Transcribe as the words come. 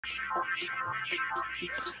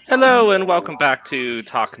Hello and welcome back to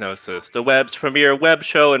Talk Gnosis, the web's premier web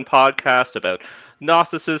show and podcast about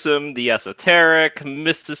Gnosticism, the esoteric,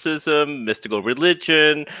 mysticism, mystical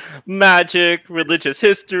religion, magic, religious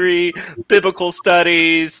history, biblical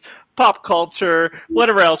studies, pop culture,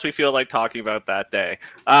 whatever else we feel like talking about that day.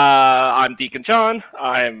 I'm Deacon John.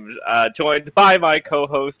 I'm joined by my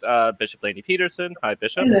co-host, Bishop Laney Peterson. Hi,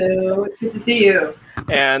 Bishop. Hello, it's good to see you.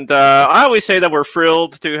 And I always say that we're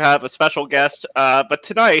thrilled to have a special guest, but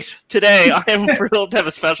today, I am thrilled to have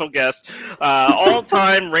a special guest.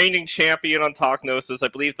 All-time reigning champion on Talk Gnosis. I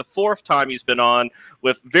believe the 4th time he's been on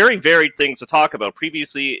with very varied things to talk about.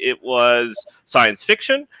 Previously, it was science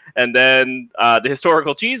fiction, and then the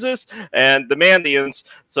historical Jesus, and the Mandians.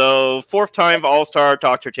 So 4th time All-Star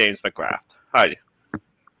Dr. James McGrath. Hi.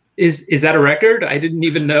 Is that a record? I didn't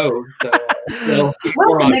even know. So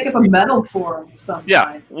we'll have to make up a medal for him sometime.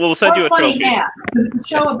 Yeah, we'll send you a funny trophy. Hat, because it's a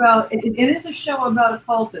show about it is a show about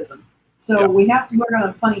occultism. So we have to wear on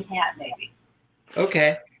a funny hat, maybe.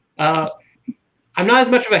 Okay. I'm not as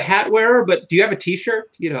much of a hat wearer, but do you have a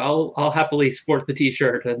T-shirt? You know, I'll happily sport the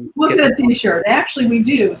T-shirt and we'll get a T-shirt. Actually, we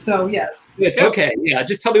do. So yes. Good. Okay. Yeah.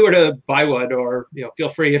 Just tell me where to buy one, or feel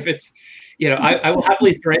free if it's. I will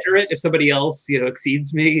happily surrender it if somebody else,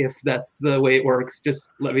 exceeds me. If that's the way it works, just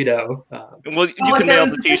let me know. Well, you can mail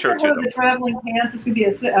the T-shirt to them. The traveling pants. This could be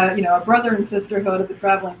a brother and sisterhood of the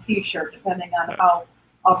traveling T-shirt, depending on how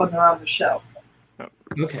often they're on the show.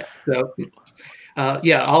 Okay. So,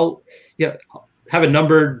 I'll have a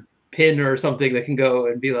numbered pin or something that can go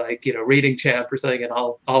and be like, rating champ or something, and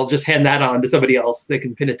I'll just hand that on to somebody else. They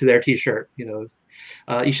can pin it to their T-shirt. You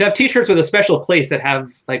should have T-shirts with a special place that have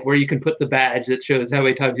like where you can put the badge that shows how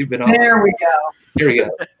many times you've been on. There we go. Here we go.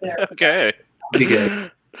 Okay. Pretty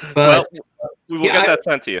good. But we will get that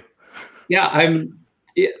sent to you. Yeah,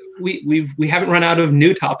 we haven't run out of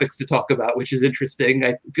new topics to talk about, which is interesting.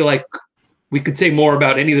 I feel like we could say more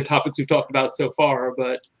about any of the topics we've talked about so far,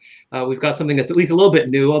 but we've got something that's at least a little bit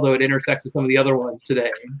new, although it intersects with some of the other ones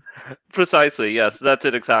today. Precisely, yes, that's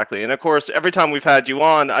it exactly. And of course, every time we've had you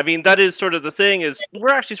on, I mean, that is sort of the thing, is we're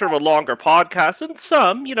actually sort of a longer podcast, and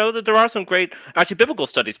some, that there are some great, actually, biblical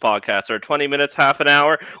studies podcasts are 20 minutes, half an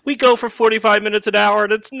hour. We go for 45 minutes an hour,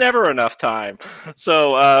 and it's never enough time.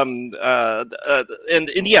 So, and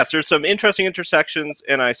yes, there's some interesting intersections,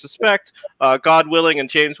 and I suspect, God willing and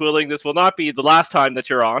James willing, this will not be the last time that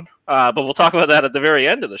you're on. But we'll talk about that at the very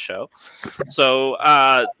end of the show. So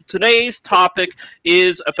today's topic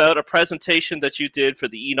is about a presentation that you did for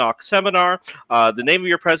the Enoch seminar. The name of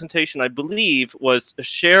your presentation, I believe, was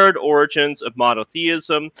Shared Origins of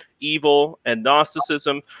Monotheism, Evil, and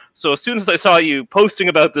Gnosticism. So as soon as I saw you posting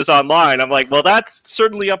about this online, I'm like, well, that's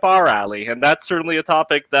certainly up our alley. And that's certainly a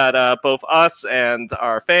topic that both us and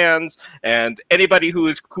our fans and anybody who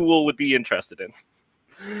is cool would be interested in.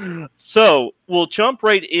 So we'll jump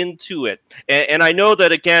right into it. And I know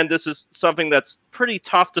that, again, this is something that's pretty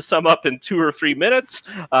tough to sum up in 2 or 3 minutes.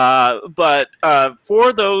 But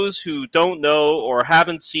for those who don't know or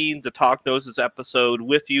haven't seen the Talk Gnosis episode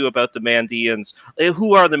with you about the Mandians,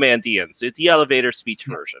 who are the Mandians? It's the elevator speech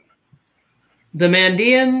version. The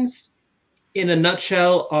Mandians, in a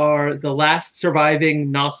nutshell, are the last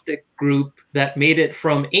surviving Gnostic group that made it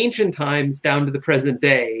from ancient times down to the present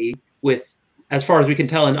day with, as far as we can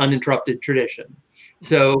tell, an uninterrupted tradition.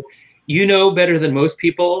 So better than most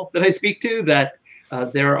people that I speak to that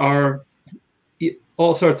there are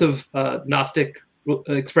all sorts of Gnostic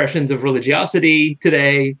expressions of religiosity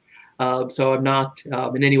today. So I'm not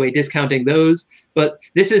in any way discounting those. But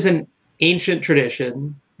this is an ancient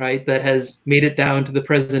tradition, right, that has made it down to the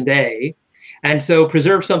present day. And so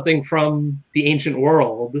preserve something from the ancient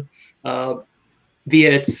world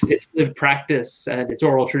via its lived practice and its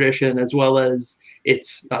oral tradition, as well as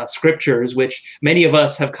its scriptures, which many of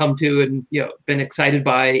us have come to and been excited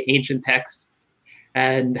by ancient texts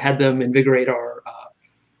and had them invigorate our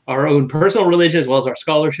own personal religion as well as our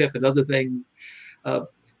scholarship and other things.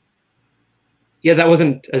 Yeah, that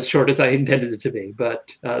wasn't as short as I intended it to be,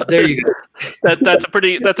 but there you go. That's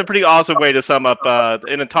a pretty awesome way to sum up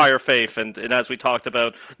an entire faith, and as we talked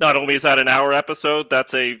about, not only is that an hour episode,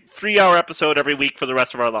 that's a 3-hour episode every week for the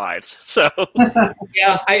rest of our lives. So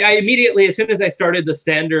yeah, I immediately, as soon as I started the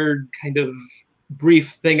standard kind of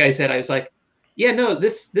brief thing I said, I was like, yeah, no,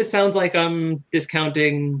 this sounds like I'm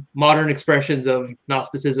discounting modern expressions of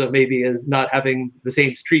Gnosticism, maybe as not having the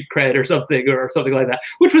same street cred or something like that,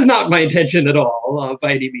 which was not my intention at all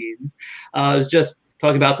by any means. I was just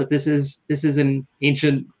talking about that this is an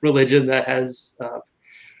ancient religion that has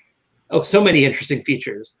so many interesting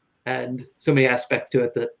features and so many aspects to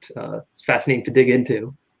it that it's fascinating to dig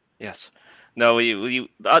into. Yes. No,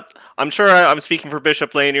 I'm sure I'm speaking for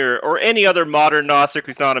Bishop Laney or any other modern Gnostic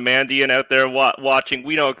who's not a Mandean out there watching.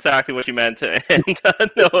 We know exactly what you meant, and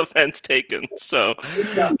no offense taken. So,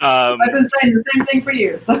 Yeah. I've um, been saying the same thing for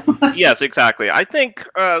years. So. yes, exactly. I think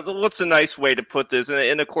what's a nice way to put this,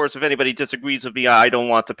 and of course, if anybody disagrees with me, I don't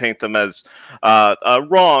want to paint them as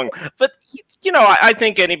wrong. But I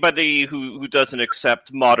think anybody who doesn't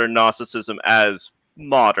accept modern Gnosticism as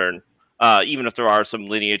modern, even if there are some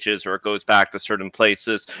lineages or it goes back to certain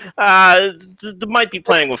places, might be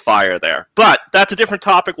playing with fire there. But that's a different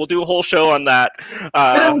topic. We'll do a whole show on that. Get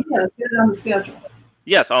it on the schedule.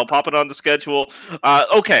 Yes, I'll pop it on the schedule.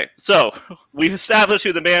 Okay, so we've established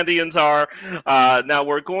who the Mandeans are. Now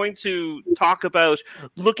we're going to talk about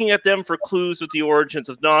looking at them for clues with the origins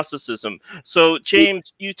of Gnosticism. So,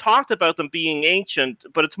 James, you talked about them being ancient,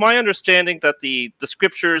 but it's my understanding that the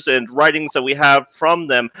scriptures and writings that we have from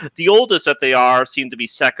them, the oldest that they are, seem to be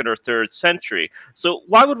 2nd or 3rd century. So,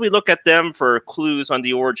 why would we look at them for clues on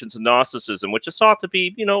the origins of Gnosticism, which is thought to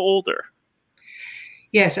be, older?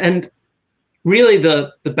 Yes, and really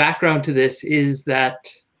the background to this is that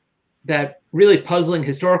really puzzling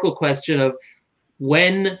historical question of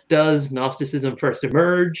when does Gnosticism first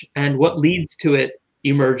emerge and what leads to it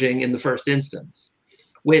emerging in the first instance,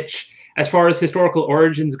 which, as far as historical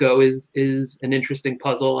origins go, is an interesting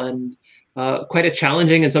puzzle and quite a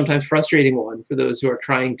challenging and sometimes frustrating one for those who are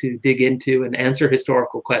trying to dig into and answer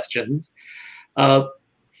historical questions.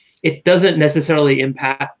 It doesn't necessarily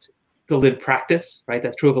impact the lived practice, right?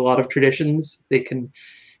 That's true of a lot of traditions. They can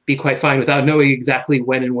be quite fine without knowing exactly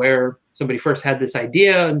when and where somebody first had this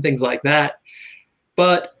idea and things like that.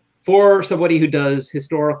 But for somebody who does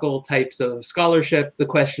historical types of scholarship, the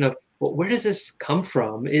question of, well, where does this come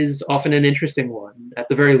from is often an interesting one, at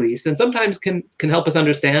the very least, and sometimes can help us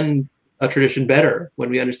understand a tradition better when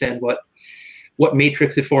we understand what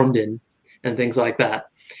matrix it formed in and things like that.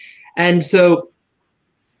 And so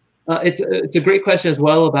it's a great question as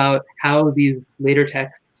well about how these later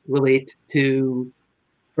texts relate to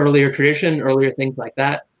earlier tradition, earlier things like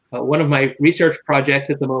that. One of my research projects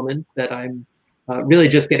at the moment that I'm really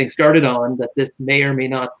just getting started on, that this may or may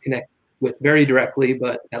not connect with very directly,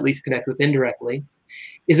 but at least connect with indirectly,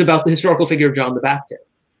 is about the historical figure of John the Baptist.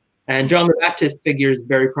 And John the Baptist figures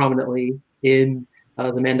very prominently in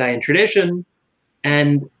the Mandaean tradition,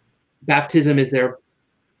 and baptism is their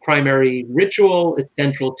primary ritual. It's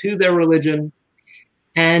central to their religion.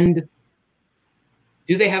 And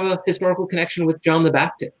do they have a historical connection with John the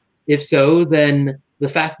Baptist? If so, then the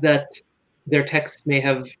fact that their texts may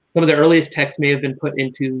have, some of their earliest texts may have been put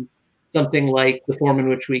into something like the form in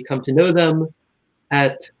which we come to know them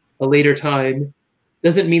at a later time,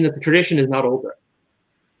 doesn't mean that the tradition is not older.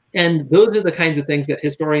 And those are the kinds of things that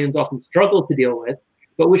historians often struggle to deal with,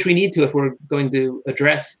 but which we need to if we're going to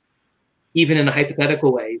address, even in a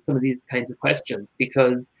hypothetical way, some of these kinds of questions,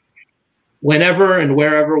 because whenever and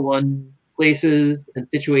wherever one places and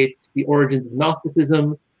situates the origins of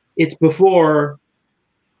Gnosticism, it's before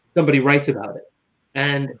somebody writes about it.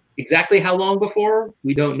 And exactly how long before,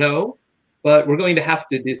 we don't know, but we're going to have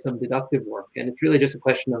to do some deductive work. And it's really just a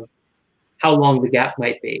question of how long the gap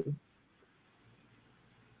might be.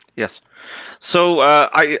 Yes. So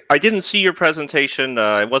I didn't see your presentation.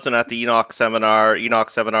 I wasn't at the Enoch seminar. Enoch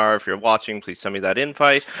seminar, if you're watching, please send me that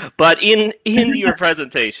invite. But in your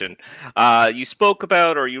presentation, you spoke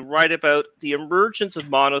about, or you write about, the emergence of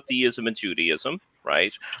monotheism in Judaism,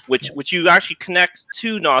 right? Which you actually connect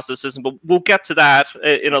to Gnosticism, but we'll get to that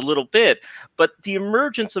in a little bit. But the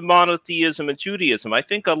emergence of monotheism in Judaism, I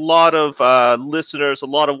think a lot of listeners, a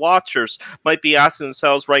lot of watchers might be asking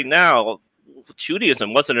themselves right now,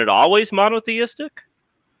 Judaism, wasn't it always monotheistic?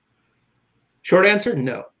 Short answer,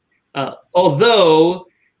 no. Although,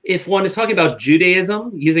 if one is talking about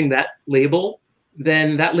Judaism using that label,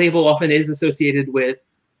 then that label often is associated with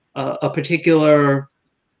a particular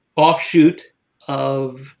offshoot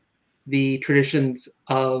of the traditions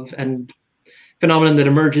of and phenomenon that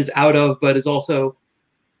emerges out of, but is also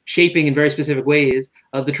shaping in very specific ways,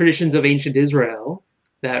 of the traditions of ancient Israel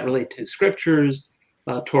that relate to scriptures,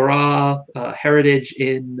 Torah, heritage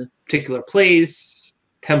in a particular place,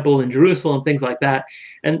 temple in Jerusalem, things like that,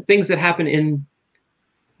 and things that happen in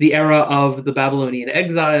the era of the Babylonian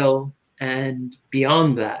exile and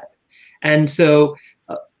beyond that. And so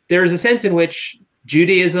there's a sense in which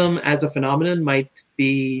Judaism as a phenomenon might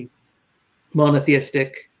be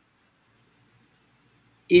monotheistic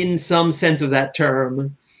in some sense of that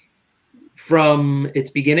term from its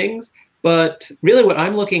beginnings. But really what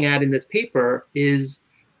I'm looking at in this paper is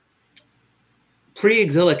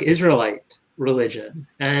pre-exilic Israelite religion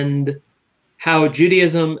and how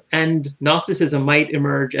Judaism and Gnosticism might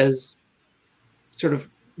emerge as sort of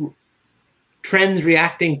trends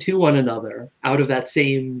reacting to one another out of that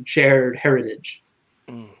same shared heritage.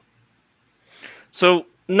 So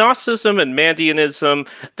Gnosticism and Mandeanism,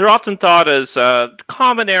 they're often thought as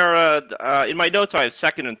common era. In my notes, I have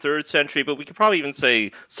 2nd and 3rd century, but we could probably even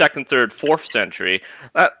say 2nd, 3rd, 4th century.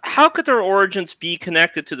 How could their origins be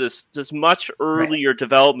connected to this much earlier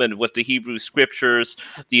development with the Hebrew scriptures,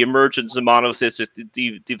 the emergence of monotheistic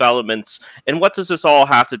developments, and what does this all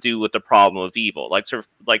have to do with the problem of evil? Like, sort of,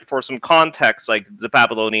 like for some context, like the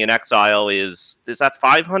Babylonian exile is that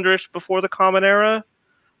 500 before the Common Era?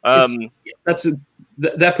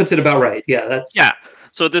 That puts it about right. Yeah, that's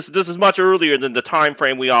So this is much earlier than the time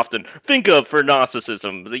frame we often think of for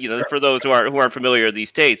Gnosticism. For those who aren't familiar with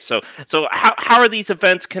these dates. So how are these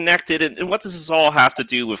events connected, and what does this all have to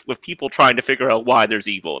do with people trying to figure out why there's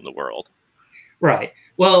evil in the world? Right.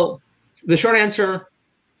 Well, the short answer,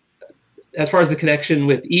 as far as the connection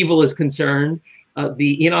with evil is concerned,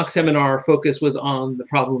 the Enoch seminar focus was on the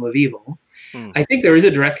problem of evil. I think there is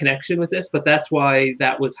a direct connection with this, but that's why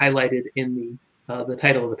that was highlighted in the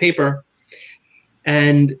title of the paper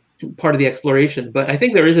and part of the exploration. But I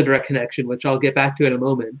think there is a direct connection, which I'll get back to in a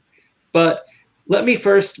moment. But let me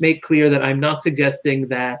first make clear that I'm not suggesting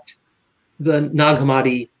that the Nag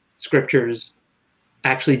Hammadi scriptures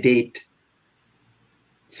actually date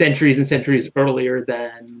centuries and centuries earlier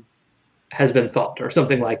than has been thought, or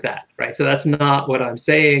something like that, right? So that's not what I'm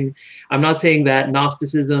saying. I'm not saying that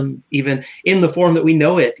Gnosticism, even in the form that we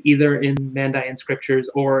know it, either in Mandaean scriptures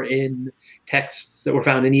or in texts that were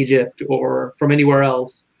found in Egypt or from anywhere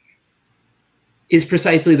else, is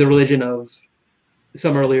precisely the religion of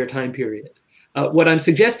some earlier time period. What I'm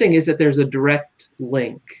suggesting is that there's a direct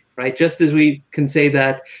link, right? Just as we can say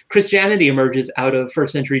that Christianity emerges out of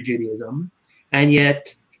 1st century Judaism, and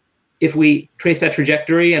yet if we trace that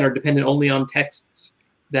trajectory and are dependent only on texts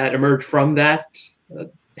that emerge from that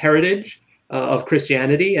heritage of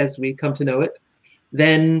Christianity as we come to know it,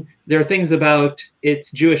 then there are things about its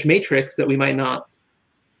Jewish matrix that we might not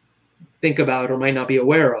think about or might not be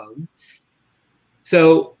aware of.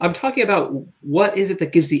 So I'm talking about what is it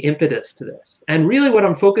that gives the impetus to this? And really what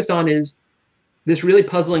I'm focused on is this really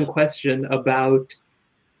puzzling question about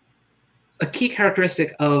a key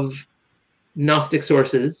characteristic of Gnostic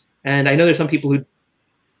sources. And I know there's some people who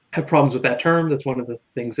have problems with that term. That's one of the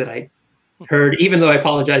things that I heard, even though I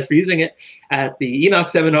apologize for using it at the Enoch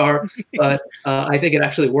seminar. But I think it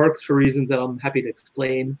actually works for reasons that I'm happy to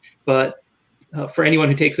explain. But for anyone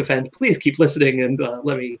who takes offense, please keep listening and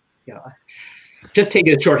let me, just take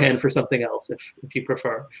it shorthand for something else if you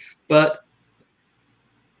prefer. But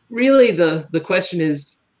really the question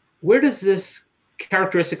is, where does this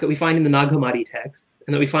characteristic that we find in the Nag Hammadi texts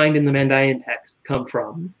and that we find in the Mandaean texts come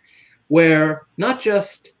from, where not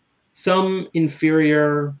just some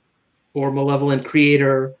inferior or malevolent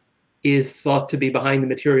creator is thought to be behind the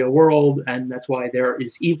material world, and that's why there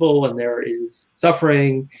is evil and there is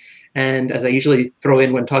suffering. And as I usually throw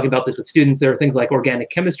in when talking about this with students, there are things like organic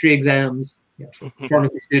chemistry exams, for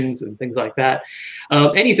pharmacy students and things like that.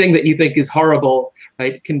 Anything that you think is horrible,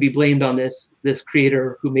 right, can be blamed on this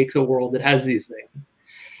creator who makes a world that has these things.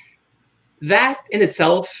 That in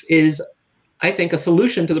itself is, I think, a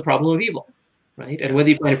solution to the problem of evil, right? And whether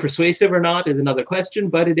you find it persuasive or not is another question,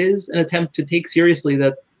 but it is an attempt to take seriously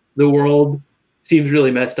that the world seems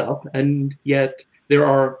really messed up, and yet there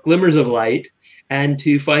are glimmers of light, and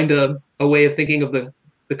to find a way of thinking of the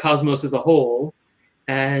cosmos as a whole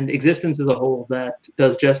and existence as a whole that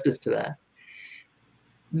does justice to that.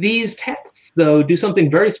 These texts, though, do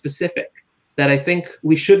something very specific that I think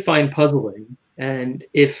we should find puzzling. And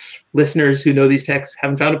if listeners who know these texts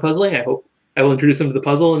haven't found it puzzling, I hope I will introduce them to the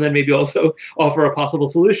puzzle and then maybe also offer a possible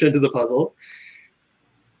solution to the puzzle.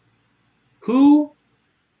 Who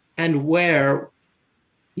and where,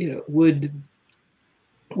 would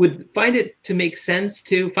find it to make sense,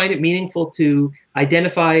 to find it meaningful to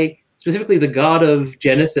identify specifically the God of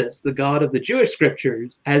Genesis, the God of the Jewish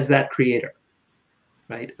scriptures, as that creator,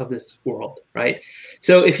 right, of this world, right?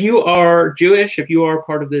 So if you are Jewish, if you are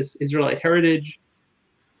part of this Israelite heritage,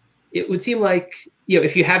 it would seem like,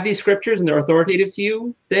 if you have these scriptures and they're authoritative to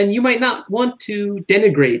you, then you might not want to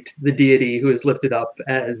denigrate the deity who is lifted up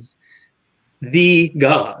as the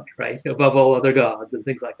God, right, above all other gods and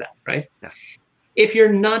things like that, right? Yeah. If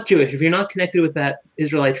you're not Jewish, if you're not connected with that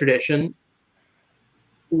Israelite tradition,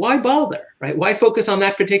 why bother, right? Why focus on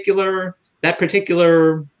that particular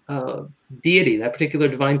deity, that particular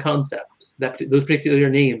divine concept, those particular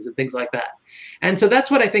names and things like that? And so that's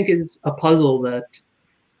what I think is a puzzle that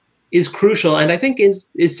is crucial, and I think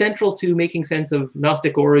is central to making sense of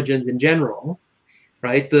Gnostic origins in general,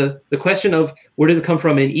 right? The question of where does it come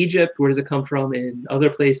from in Egypt, where does it come from in other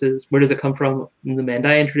places, where does it come from in the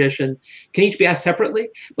Mandaean tradition, can each be asked separately.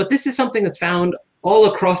 But this is something that's found all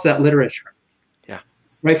across that literature,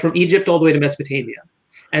 right, from Egypt all the way to Mesopotamia.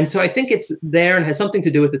 And so I think it's there and has something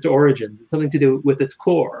to do with its origins, it's something to do with its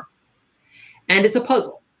core. And it's a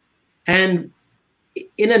puzzle. And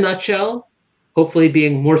in a nutshell, hopefully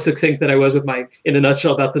being more succinct than I was with my in a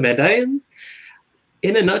nutshell about the Mandaeans,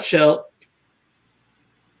 in a nutshell,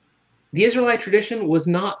 the Israelite tradition was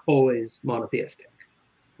not always monotheistic.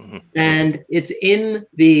 And it's in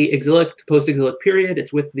the exilic, post-exilic period.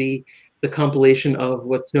 It's with the compilation of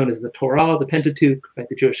what's known as the Torah, the Pentateuch, right,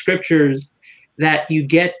 the Jewish scriptures, that you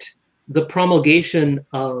get the promulgation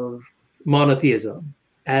of monotheism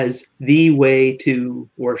as the way to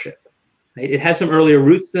worship. Right? It has some earlier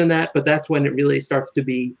roots than that, but that's when it really starts to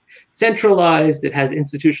be centralized. It has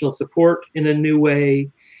institutional support in a new way,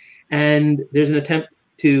 and there's an attempt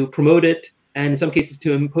to promote it, and in some cases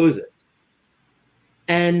to impose it.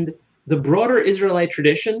 And the broader Israelite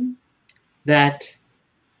tradition that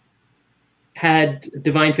had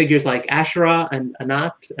divine figures like Asherah and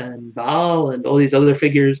Anat and Baal and all these other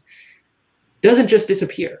figures doesn't just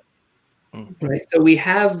disappear. Right? So we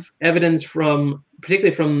have evidence from,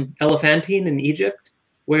 particularly from Elephantine in Egypt,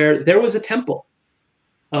 where there was a temple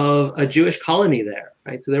of a Jewish colony there.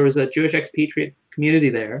 Right? So there was a Jewish expatriate community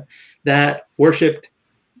there that worshipped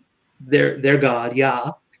their god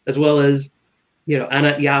Yah, as well as, you know,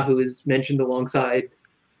 Anat Yah, who is mentioned alongside,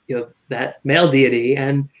 you know, that male deity,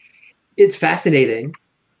 and it's fascinating.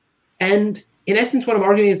 And in essence, what I'm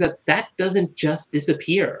arguing is that that doesn't just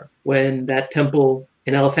disappear when that temple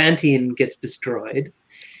in Elephantine gets destroyed.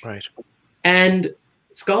 Right. And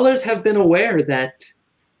scholars have been aware that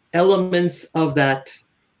elements of that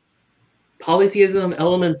polytheism,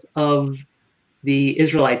 elements of the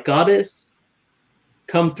Israelite goddess,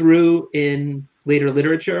 come through in later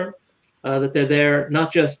literature, that they're there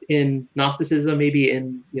not just in Gnosticism, maybe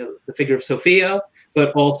in, you know, the figure of Sophia,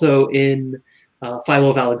 but also in Philo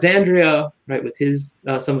of Alexandria, right, with his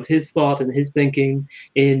some of his thought and his thinking,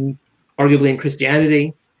 in arguably in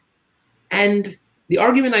Christianity. And the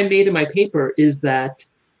argument I made in my paper is that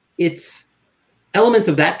it's elements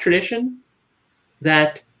of that tradition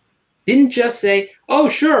that didn't just say, oh,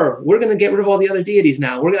 sure, we're going to get rid of all the other deities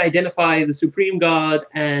now. We're going to identify the supreme God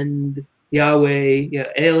and Yahweh, you know,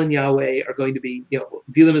 El and Yahweh are going to be, you know,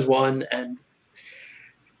 view them as one, and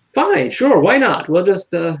fine, sure, why not? We'll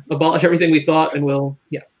just abolish everything we thought, and we'll,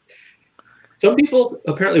 yeah. Some people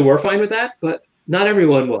apparently were fine with that, but not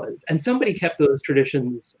everyone was. And somebody kept those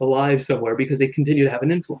traditions alive somewhere because they continue to have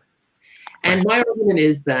an influence. And my argument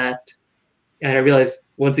is that, and I realize,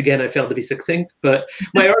 once again, I failed to be succinct, but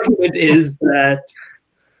my argument is that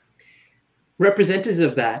representatives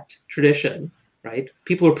of that tradition, right,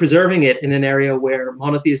 people are preserving it in an area where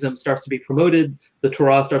monotheism starts to be promoted, the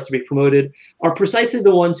Torah starts to be promoted, are precisely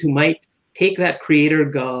the ones who might take that creator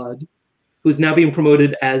God, who's now being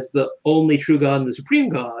promoted as the only true God and the supreme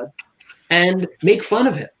God, and make fun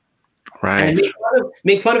of him. Right. And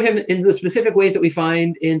make fun of him in the specific ways that we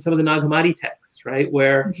find in some of the Nag Hammadi texts, right,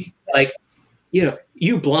 where, like, you know,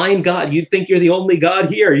 you blind God, you think you're the only God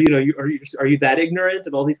here, you know, are you that ignorant,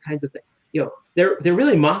 and all these kinds of things. You know, they're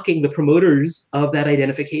really mocking the promoters of that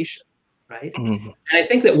identification, right? And I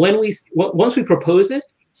think that once we propose it,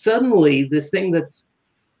 suddenly this thing that's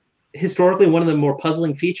historically one of the more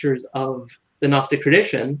puzzling features of the Gnostic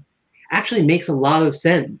tradition actually makes a lot of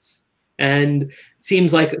sense and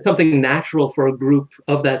seems like something natural for a group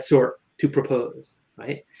of that sort to propose,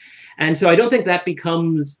 right? And so I don't think that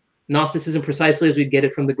becomes Gnosticism precisely as we get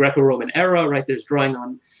it from the Greco-Roman era, right? There's drawing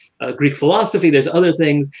on Greek philosophy, there's other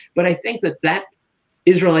things, but I think that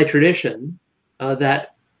Israelite tradition, of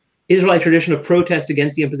protest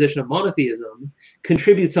against the imposition of monotheism,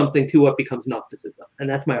 contributes something to what becomes Gnosticism, and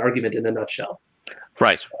that's my argument in a nutshell.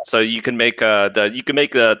 Right. So you can make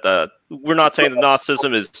we're not saying that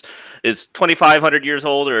Gnosticism is 2,500 years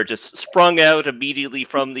old or just sprung out immediately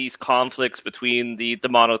from these conflicts between the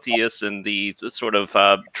monotheists and the sort of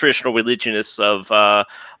traditional religionists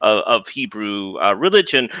of Hebrew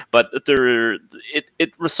religion, but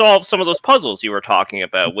it resolves some of those puzzles you were talking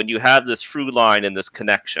about when you have this through line and this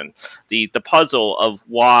connection, the puzzle of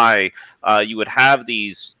why you would have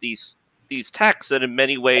these texts that in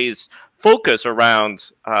many ways focus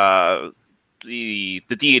around the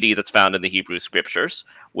deity that's found in the Hebrew scriptures,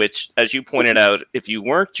 which, as you pointed out, if you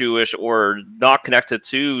weren't Jewish or not connected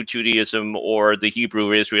to Judaism or the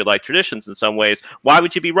Hebrew or Israelite traditions in some ways, why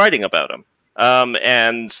would you be writing about them?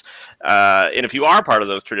 And if you are part of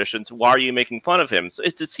those traditions, why are you making fun of him? So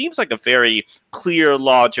it seems like a very clear,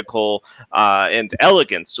 logical, and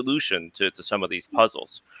elegant solution to some of these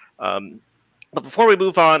puzzles. But before we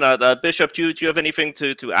move on, Bishop, do you have anything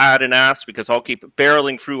to add and ask? Because I'll keep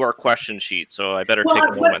barreling through our question sheet, so I better take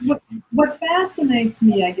a moment. What fascinates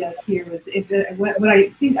me, I guess, here is that when I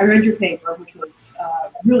read your paper, which was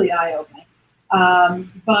really eye-opening.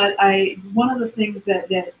 But one of the things that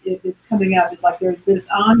it's coming up is like there's this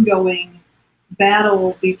ongoing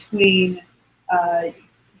battle between.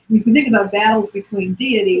 We can think about battles between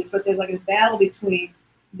deities, but there's like a battle between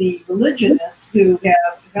the religionists who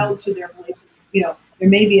have held to their beliefs. You know, there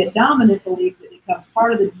may be a dominant belief that becomes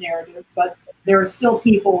part of the narrative, but there are still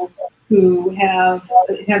people who have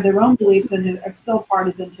their own beliefs and are still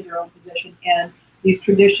partisan to their own position. And these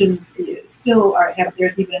traditions still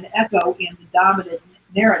there's even an echo in the dominant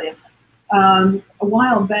narrative. A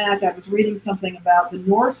while back, I was reading something about the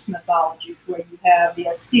Norse mythologies where you have the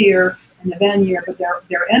Aesir and the Vanir, but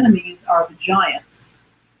their enemies are the giants.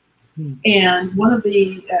 And one of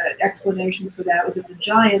the explanations for that was that the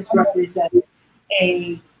giants represent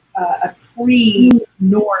a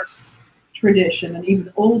pre-Norse tradition, an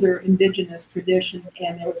even older indigenous tradition,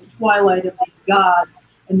 and there was a twilight of these gods,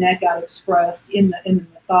 and that got expressed in the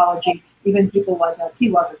mythology. Even people like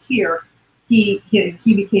Tiwaz or Tyr, he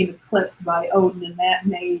became eclipsed by Odin, and that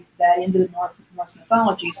made that into the Norse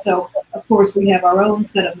mythology. So, of course, we have our own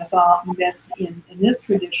set of myths in this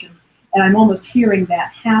tradition, and I'm almost hearing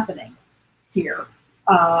that happening here.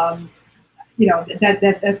 You know,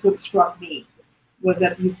 that's what struck me, was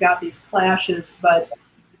that you've got these clashes, but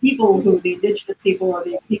the indigenous people or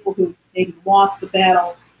the people who maybe lost the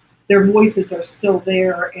battle, their voices are still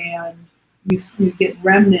there, and you get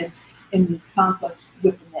remnants in these conflicts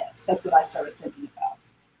with the myths. That's what I started thinking about.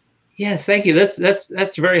 Yes, thank you.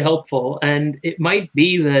 That's very helpful. And it might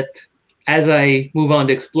be that as I move on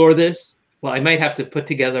to explore this, well, I might have to put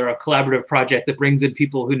together a collaborative project that brings in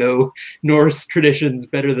people who know Norse traditions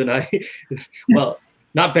better than I, well,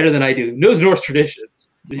 not better than I do, knows Norse traditions,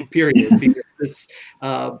 period. Because it's,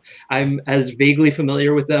 I'm as vaguely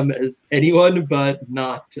familiar with them as anyone, but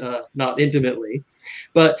not intimately.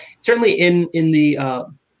 But certainly in the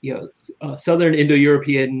Southern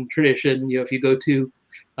Indo-European tradition, if you go to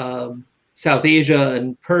South Asia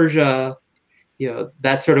and Persia,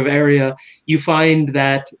 that sort of area, you find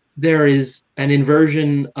that there is an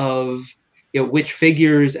inversion of which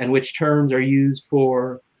figures and which terms are used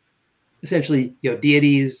for essentially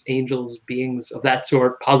deities, angels, beings of that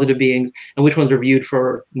sort, positive beings, and which ones are viewed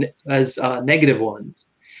as negative ones.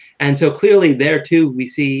 And so clearly there too we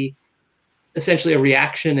see essentially a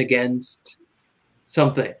reaction against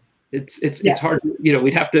something. It's hard.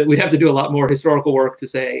 We'd have to do a lot more historical work to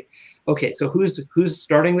say, okay, so who's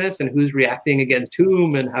starting this and who's reacting against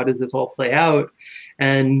whom and how does this all play out?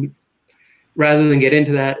 And rather than get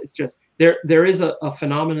into that, it's just there is a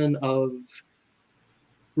phenomenon of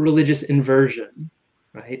religious inversion,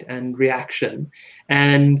 right, and reaction,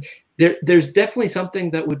 and there's definitely something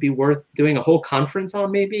that would be worth doing a whole conference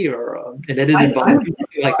on, maybe, or an edited volume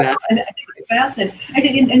like that. I think it's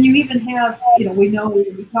fascinating, and you even have, we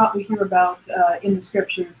hear about in the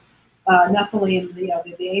scriptures, Nephilim,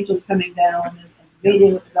 the angels coming down and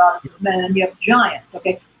mating with the daughters of men, and you have giants.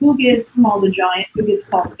 Okay, who gets called a giant? Who gets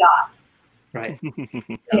called God? Right.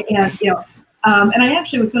 And I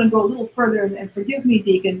actually was going to go a little further, and forgive me,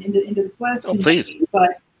 Deacon, into the question. Oh, please.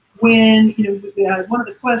 But when one of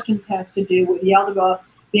the questions has to do with Yaldabaoth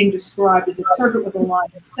being described as a serpent with a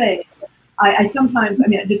lion's face, I sometimes,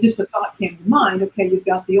 just a thought came to mind. Okay, you've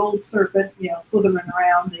got the old serpent, slithering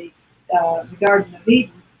around the Garden of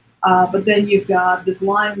Eden, but then you've got this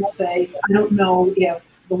lion's face. I don't know if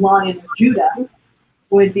the Lion of Judah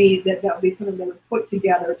would be that would be something they would put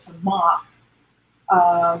together to mock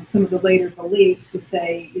some of the later beliefs, to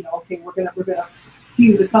say, okay, we're gonna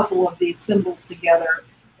fuse a couple of these symbols together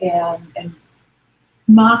and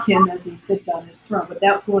mock him as he sits on his throne. But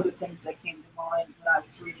that's one of the things that came to mind when I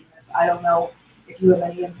was reading this. I don't know if you have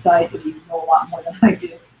any insight, but you know a lot more than I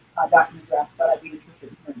do, Dr. McGrath, but I'd be interested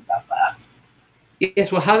in hearing about that.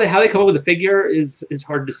 Yes, well, how they come up with the figure is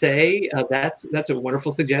hard to say. That's a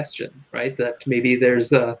wonderful suggestion, right? That maybe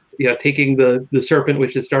there's taking the serpent,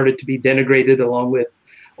 which has started to be denigrated, along with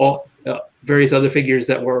all various other figures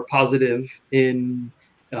that were positive in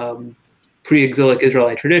pre-exilic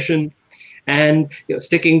Israelite tradition, and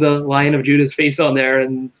sticking the Lion of Judah's face on there,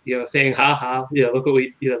 and saying, "Ha ha!" Look what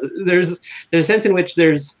we. There's a sense in which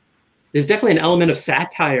there's definitely an element of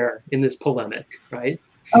satire in this polemic, right?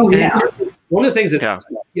 Oh yeah. And one of the things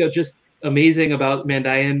that's just amazing about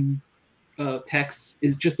Mandaean texts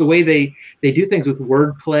is just the way they do things with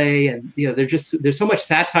wordplay, and there's so much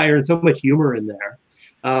satire and so much humor in there.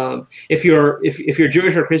 If you're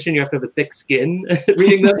Jewish or Christian, you have to have a thick skin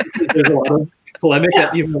reading them, because there's a lot of polemic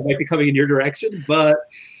that might be coming in your direction. But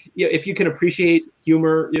if you can appreciate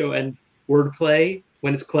humor, and wordplay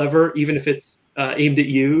when it's clever, even if it's aimed at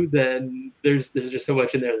you, then there's just so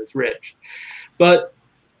much in there that's rich. But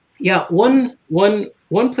yeah, one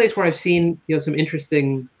place where I've seen some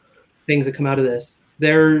interesting things that come out of this,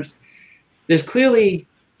 there's clearly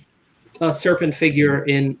a serpent figure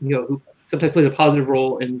in who sometimes plays a positive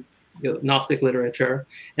role in Gnostic literature,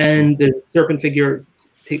 and the serpent figure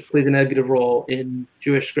plays a negative role in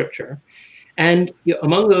Jewish scripture. And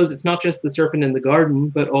among those, it's not just the serpent in the garden,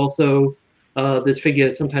 but also this figure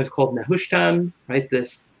that's sometimes called Nehushtan, right?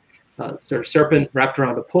 This sort of serpent wrapped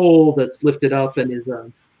around a pole that's lifted up and is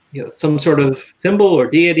some sort of symbol or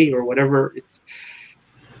deity or whatever.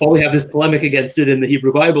 All we have is polemic against it in the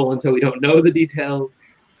Hebrew Bible, and so we don't know the details.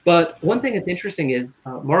 But one thing that's interesting is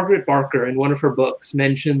Margaret Barker, in one of her books,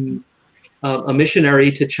 mentions a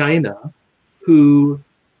missionary to China who,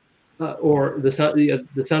 or the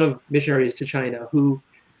son of missionaries to China, who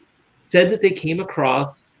said that they came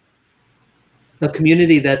across a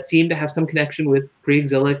community that seemed to have some connection with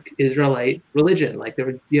pre-exilic Israelite religion. Like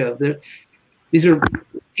these are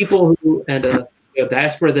people who, and a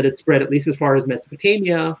diaspora that had spread at least as far as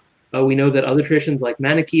Mesopotamia. We know that other traditions like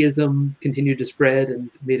Manichaeism continued to spread and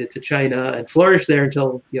made it to China and flourished there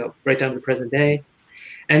until right down to the present day.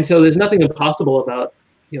 And so there's nothing impossible about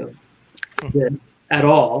this at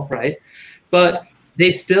all, right? But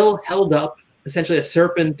they still held up essentially a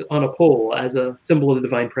serpent on a pole as a symbol of the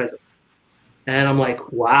divine presence. And I'm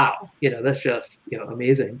like, wow, that's just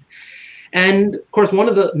amazing. And of course, one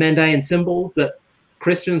of the Mandaean symbols that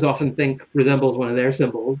Christians often think resembles one of their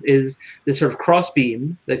symbols is this sort of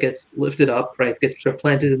crossbeam that gets lifted up, right? It gets sort of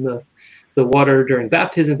planted in the water during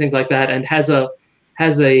baptism, things like that, and has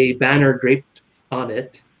a banner draped on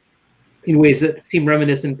it in ways that seem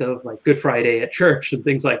reminiscent of like Good Friday at church and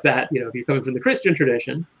things like that, if you're coming from the Christian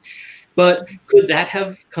tradition. But could that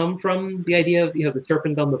have come from the idea of the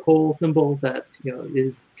serpent on the pole symbol that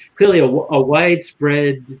is clearly a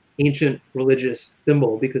widespread ancient religious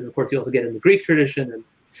symbol, because of course you also get in the Greek tradition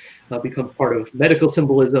and becomes part of medical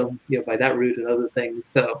symbolism by that route and other things.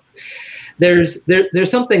 So there's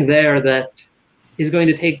something there that is going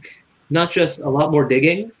to take not just a lot more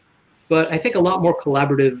digging, but I think a lot more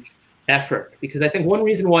collaborative effort, because I think one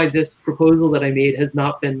reason why this proposal that I made has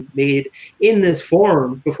not been made in this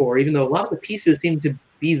form before, even though a lot of the pieces seem to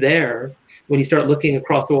be there when you start looking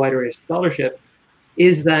across a wide array of scholarship,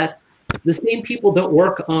 is that the same people don't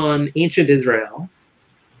work on ancient Israel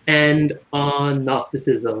and on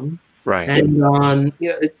Gnosticism, right? And on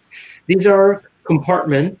these are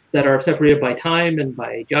compartments that are separated by time and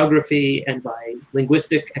by geography and by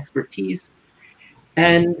linguistic expertise,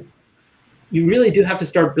 and you really do have to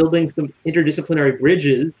start building some interdisciplinary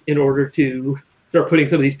bridges in order to start putting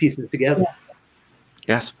some of these pieces together. Yeah.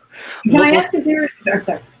 Yes. Can I ask if there? I'm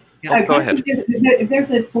sorry. Yeah, go ahead. If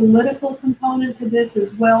there's a political component to this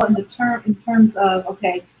as well, in terms of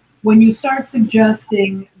when you start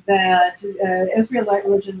suggesting that Israelite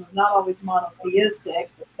religion was not always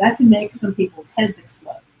monotheistic, that can make some people's heads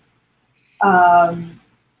explode.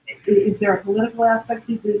 Is there a political aspect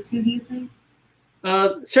to this too? Do you think?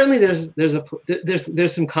 Certainly,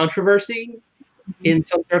 there's some controversy in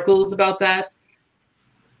some circles about that.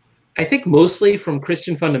 I think mostly from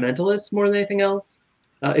Christian fundamentalists more than anything else.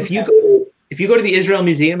 If you go to the Israel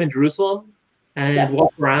Museum in Jerusalem and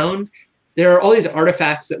walk around, there are all these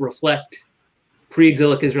artifacts that reflect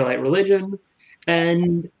pre-exilic Israelite religion,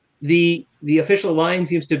 and the official line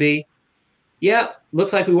seems to be,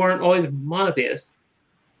 looks like we weren't always monotheists.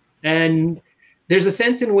 And there's a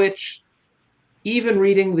sense in which even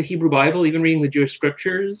reading the Hebrew Bible, even reading the Jewish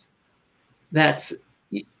scriptures, if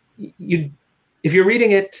you're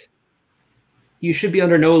reading it, you should be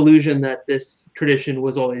under no illusion that this tradition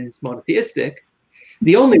was always monotheistic.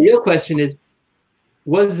 The only real question is,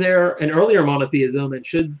 was there an earlier monotheism, and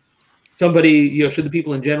should the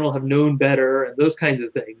people in general have known better, and those kinds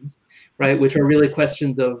of things, right? Which are really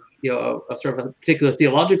questions of, a sort of a particular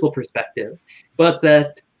theological perspective, but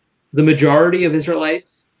that the majority of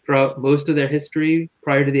Israelites throughout most of their history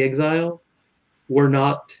prior to the exile were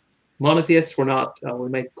not monotheists, were not we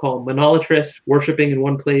might call monolatrists, worshiping in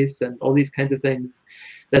one place and all these kinds of things,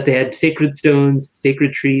 that they had sacred stones,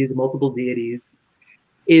 sacred trees, multiple deities,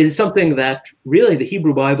 is something that really the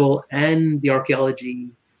Hebrew Bible and the archaeology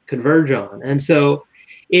converge on. And so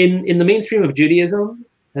in the mainstream of Judaism,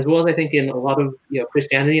 as well as I think in a lot of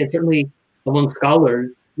Christianity, and certainly among scholars,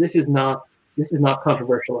 this is not this is not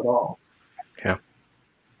controversial at all. Yeah.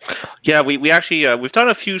 Yeah, we actually we've done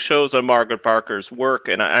a few shows on Margaret Barker's work,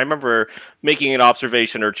 and I remember making an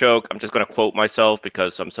observation or joke. I'm just going to quote myself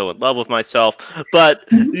because I'm so in love with myself. But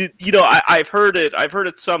you know, I've heard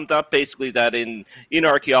it summed up basically that in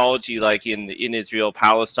archaeology, like in Israel,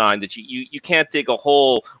 Palestine, that you can't dig a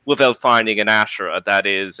hole without finding an Asherah. That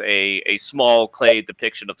is a small clay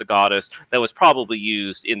depiction of the goddess that was probably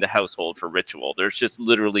used in the household for ritual. There's just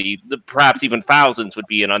literally perhaps even thousands would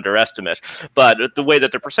be an underestimate, but the way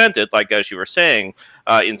that they're presented, like as you were saying,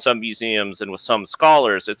 in some museums and with some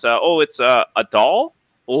scholars, it's a doll,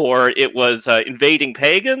 or it was invading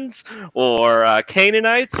pagans, or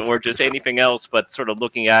Canaanites, or just anything else, but sort of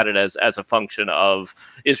looking at it as a function of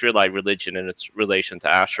Israelite religion and its relation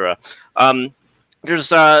to Asherah.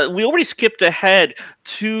 There's we already skipped ahead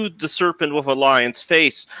to the serpent with a lion's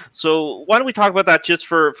face, so why don't we talk about that just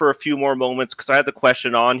for a few more moments, because I had the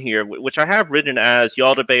question on here, which I have written as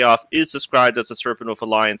Yaldabaoth is described as a serpent with a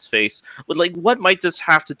lion's face. But like, what might this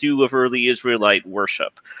have to do with early Israelite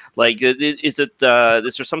worship? Like, is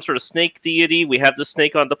there some sort of snake deity? We have the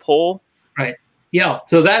snake on the pole, right? Yeah,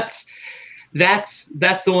 so that's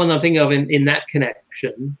the one I'm thinking of in that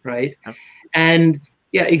connection, right? Yeah. And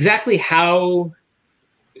yeah, exactly how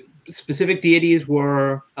specific deities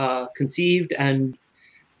were conceived, and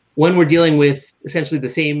when we're dealing with essentially the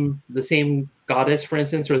same goddess, for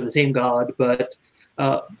instance, or the same god, but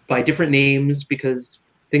by different names, because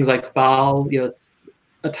things like Baal, you know, it's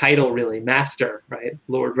a title really, master, right,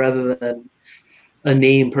 Lord, rather than a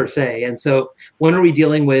name per se. And so when are we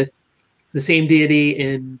dealing with the same deity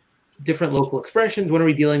in different local expressions? When are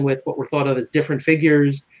we dealing with what were thought of as different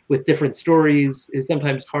figures with different stories? Is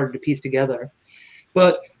sometimes hard to piece together.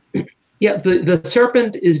 But yeah, the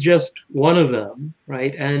serpent is just one of them,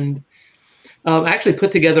 right? And I actually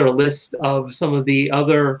put together a list of some of the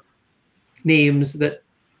other names that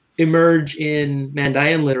emerge in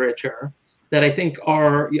Mandaean literature that I think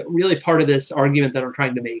are really part of this argument that I'm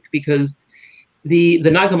trying to make, because the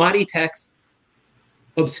Nag Hammadi texts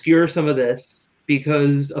obscure some of this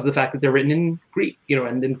because of the fact that they're written in Greek, you know,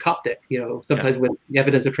 and in Coptic, you know, sometimes with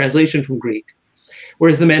evidence of translation from Greek.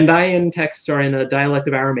 Whereas the Mandaean texts are in a dialect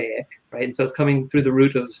of Aramaic, right? And so it's coming through the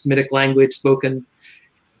root of Semitic language spoken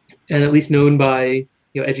and at least known by,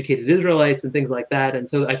 you know, educated Israelites and things like that. And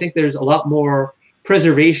so I think there's a lot more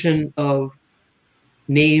preservation of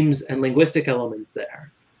names and linguistic elements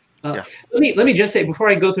there. Let me just say, before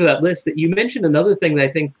I go through that list, that you mentioned another thing that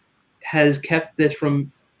I think has kept this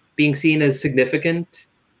from being seen as significant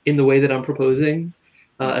in the way that I'm proposing,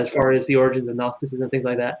 as far as the origins of Gnosticism and things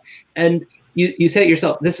like that. And you said it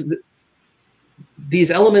yourself,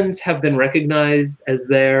 these elements have been recognized as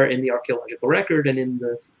there in the archaeological record and in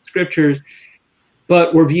the scriptures,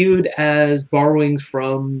 but were viewed as borrowings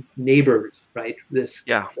from neighbors, right? This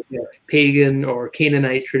pagan or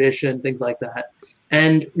Canaanite tradition, things like that.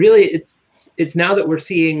 And really, it's now that we're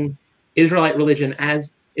seeing Israelite religion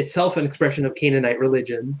as itself an expression of Canaanite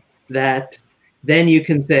religion, that then you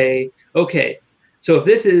can say, okay, so if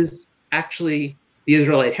this is actually the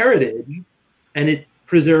Israelite heritage, and it's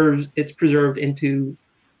preserved into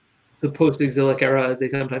the post-exilic era, as they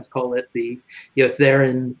sometimes call it, it's there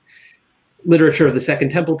in literature of the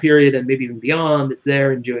Second Temple period and maybe even beyond, it's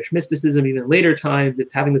there in Jewish mysticism, even later times,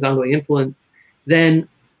 it's having this ongoing influence, then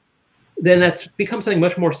that's becomes something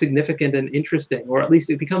much more significant and interesting, or at least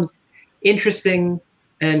it becomes interesting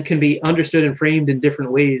and can be understood and framed in different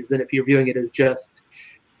ways than if you're viewing it as just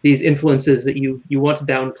these influences that you want to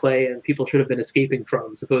downplay and people should have been escaping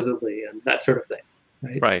from, supposedly, and that sort of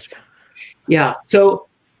thing. Right. Yeah. So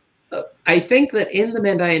I think that in the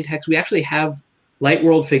Mandaean text we actually have light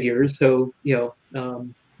world figures. So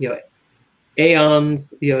aeons,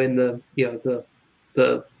 in the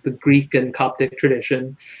Greek and Coptic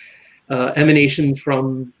tradition, emanations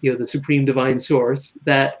from the supreme divine source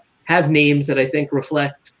that have names that I think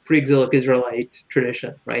reflect pre-exilic Israelite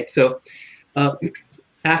tradition. Right. So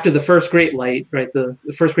after the first great light, right, the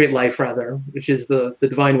first great life, rather, which is the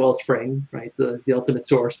divine wellspring, right, the ultimate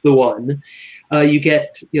source, the one, you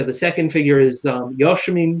get, the second figure is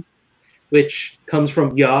Yoshmin, which comes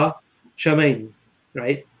from Yah Shamin,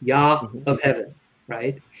 right, Yah of heaven,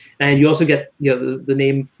 right, and you also get, the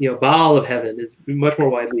name, Baal of heaven is much more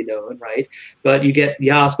widely known, right, but you get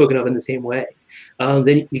Yah spoken of in the same way.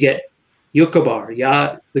 Then you get Yokobar,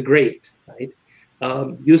 Yah the Great, right,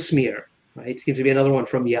 Yusmir, right, seems to be another one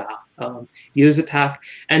from Yah, Yuzatak,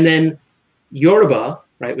 and then Yoruba,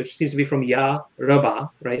 right, which seems to be from Yah Rabba,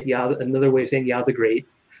 right, Yah, another way of saying Yah the Great,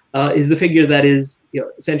 is the figure that is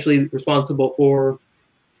essentially responsible for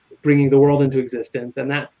bringing the world into existence, and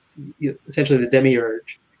that's essentially the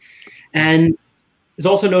demiurge. and is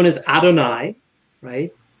also known as Adonai,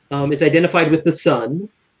 right? Is identified with the sun,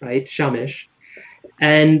 right? Shamish.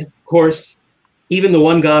 And of course, even the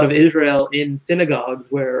one God of Israel in synagogues,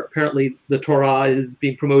 where apparently the Torah is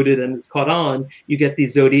being promoted and is caught on, you get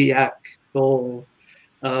these zodiacal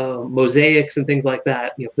mosaics and things like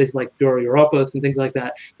that, places like Dora Europos and things like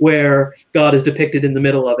that, where God is depicted in the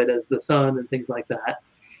middle of it as the sun and things like that.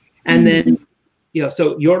 And then,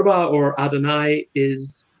 so Yorba or Adonai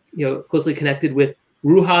is, closely connected with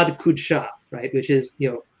Ruhad Kudsha, right, which is,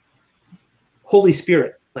 Holy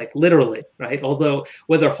Spirit, like literally, right? Although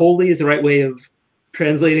whether holy is the right way of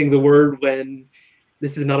translating the word when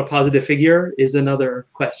this is not a positive figure is another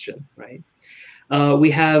question, right? We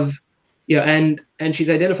have, and she's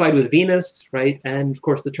identified with Venus, right? And of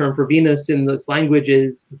course, the term for Venus in this language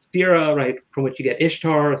is Stira, right? From which you get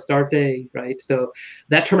Ishtar, Astarte, right? So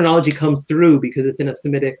that terminology comes through because it's in a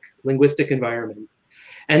Semitic linguistic environment.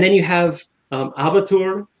 And then you have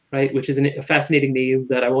Abatur, right? Which is a fascinating name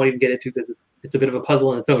that I won't even get into because it's a bit of a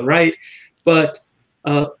puzzle in its own right, but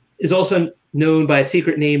is also known by a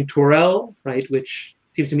secret name Turel, right? Which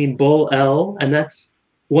seems to mean bull El, and that's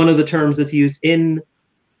one of the terms that's used in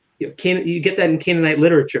you get that in Canaanite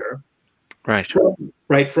literature, right?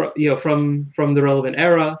 Right, from the relevant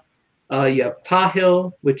era. You have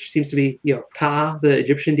Tahil, which seems to be Ta, the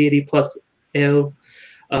Egyptian deity, plus El,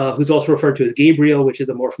 who's also referred to as Gabriel, which is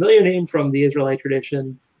a more familiar name from the Israelite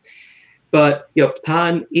tradition. But Ta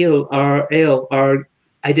and El are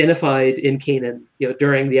identified in Canaan,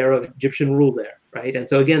 during the era of Egyptian rule there, right? And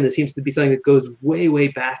so again, this seems to be something that goes way, way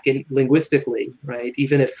back in linguistically, right?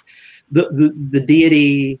 Even if the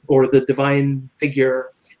deity or the divine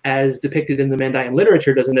figure as depicted in the Mandaean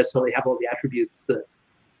literature doesn't necessarily have all the attributes that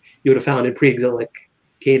you would have found in pre-exilic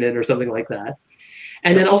Canaan or something like that.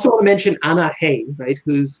 And then also want to mention Anat Hay, right?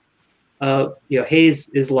 Who's, Hay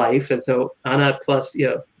is life. And so Anat plus,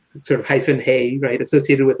 sort of hyphen Hay, right?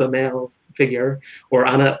 Associated with a male figure, or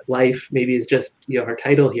Anat life maybe is just, her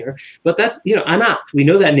title here. But that, Anat, we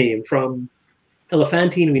know that name from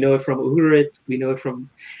Elephantine, we know it from Uhurit, we know it from,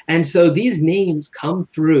 and so these names come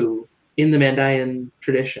through in the Mandaean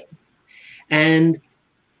tradition. And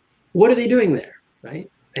what are they doing there,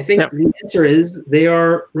 right? I think the answer is they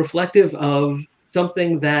are reflective of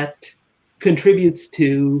something that contributes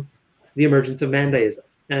to the emergence of Mandaeism.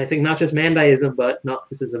 And I think not just Mandaeism, but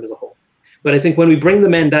Gnosticism as a whole. But I think when we bring the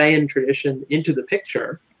Mandaean tradition into the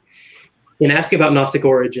picture, in asking about Gnostic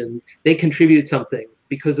origins, they contribute something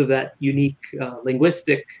because of that unique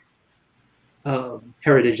linguistic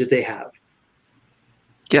heritage that they have.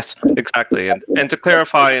 Yes, exactly. And to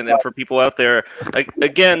clarify, and then for people out there,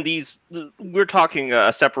 again, we're talking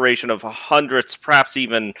a separation of hundreds, perhaps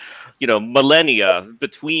even, millennia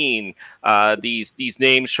between these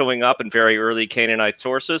names showing up in very early Canaanite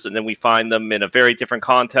sources, and then we find them in a very different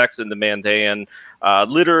context in the Mandaean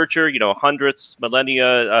literature, hundreds,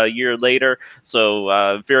 millennia a year later.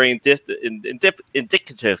 So very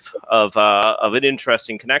indicative of an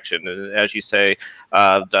interesting connection, as you say,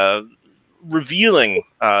 revealing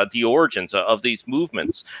the origins of these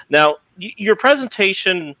movements. Now, your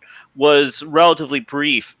presentation was relatively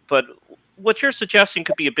brief, but what you're suggesting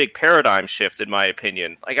could be a big paradigm shift, in my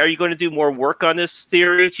opinion. Like, are you going to do more work on this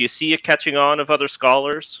theory? Do you see it catching on of other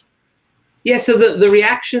scholars? Yeah, so the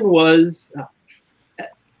reaction was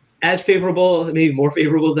as favorable, maybe more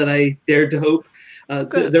favorable than I dared to hope.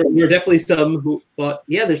 So there were definitely some who thought,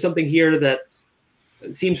 yeah, there's something here that's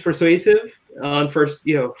seems persuasive on first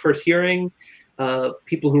hearing.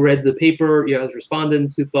 People who read the paper, as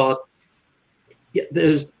respondents who thought, yeah,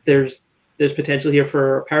 there's potential here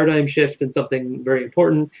for a paradigm shift and something very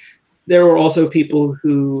important. There were also people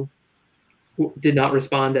who did not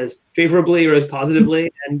respond as favorably or as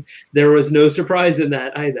positively, and there was no surprise in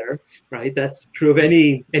that either, right? That's true of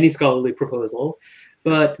any scholarly proposal.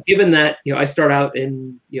 But given that, I start out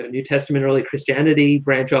in New Testament early Christianity,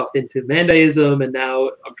 branch off into Mandaeism, and now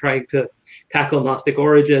I'm trying to tackle Gnostic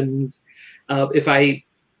origins. If I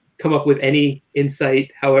come up with any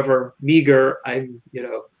insight, however meager, I'm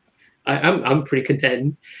pretty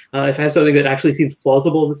content. If I have something that actually seems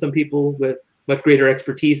plausible to some people with much greater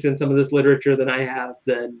expertise in some of this literature than I have,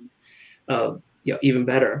 then even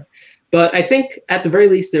better. But I think at the very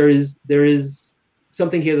least there is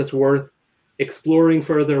something here that's worth exploring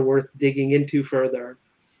further, worth digging into further.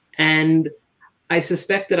 And I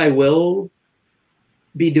suspect that I will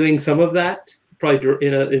be doing some of that, probably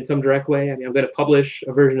in some direct way. I mean, I'm going to publish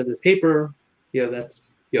a version of this paper. That's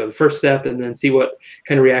the first step, and then see what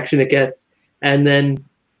kind of reaction it gets. And then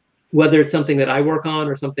whether it's something that I work on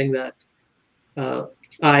or something that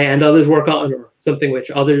I and others work on, or something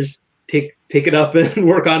which others take pick it up and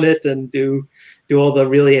work on it and do all the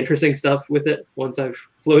really interesting stuff with it once I've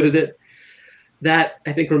floated it. That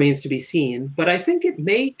I think remains to be seen, but I think it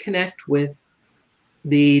may connect with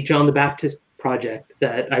the John the Baptist project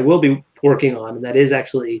that I will be working on, and that is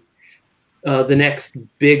actually the next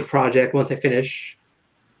big project once I finish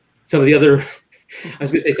some of the other, I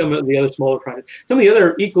was going to say some of the other smaller projects, some of the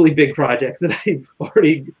other equally big projects that I've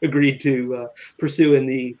already agreed to pursue in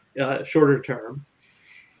the shorter term.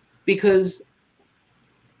 Because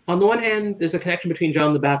on the one hand, there's a connection between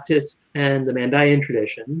John the Baptist and the Mandaean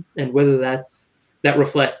tradition, and whether that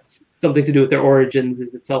reflects something to do with their origins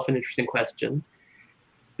is itself an interesting question.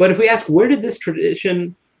 But if we ask, where did this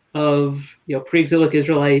tradition of pre-exilic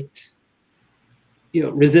Israelite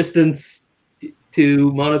resistance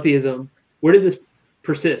to monotheism, where did this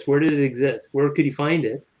persist? Where did it exist? Where could you find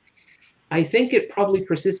it? I think it probably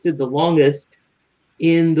persisted the longest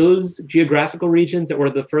in those geographical regions that were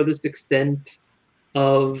the furthest extent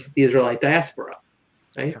of the Israelite diaspora,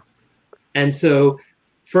 right? Yeah. And so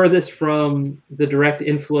furthest from the direct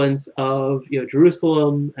influence of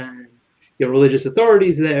Jerusalem and religious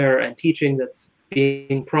authorities there and teaching that's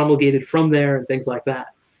being promulgated from there and things like that.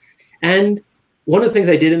 And one of the things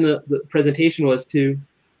I did in the presentation was to,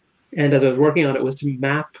 and as I was working on it, was to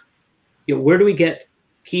map, where do we get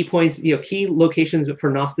key points, key locations for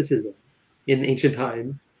Gnosticism in ancient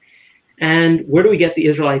times, and where do we get the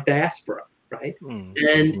Israelite diaspora, right? Mm-hmm.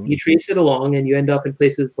 And you trace it along, and you end up in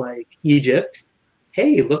places like Egypt.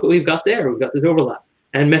 Hey, look what we've got there. We've got this overlap.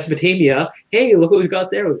 And Mesopotamia. Hey, look what we've got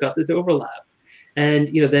there. We've got this overlap. And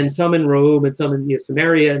then some in Rome and some in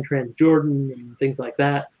Samaria and Transjordan and things like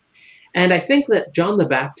that. And I think that John the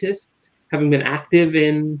Baptist, having been active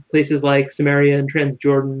in places like Samaria and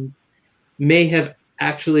Transjordan, may have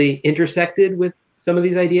actually intersected with some of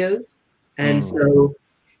these ideas. And so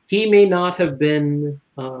he may not have been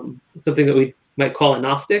something that we might call a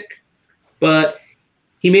Gnostic, but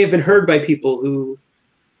he may have been heard by people who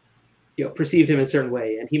perceived him in a certain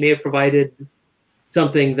way. And he may have provided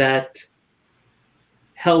something that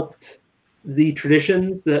helped the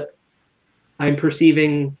traditions that I'm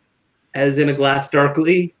perceiving as in a glass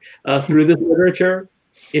darkly through this literature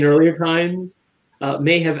in earlier times,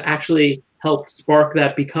 may have actually helped spark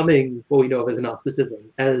that becoming what we know of as Gnosticism,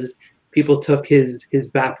 as people took his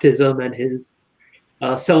baptism and his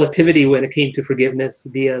selectivity when it came to forgiveness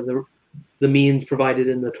via the means provided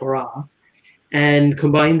in the Torah, and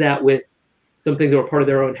combined that with something that were part of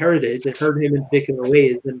their own heritage and heard him in particular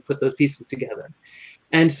ways and put those pieces together.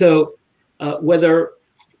 And so whether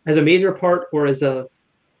as a major part or as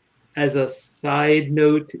a side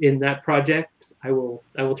note in that project, I will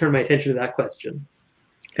turn my attention to that question.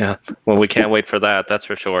 Yeah, well, we can't wait for that. That's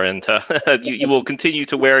for sure. And you will continue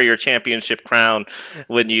to wear your championship crown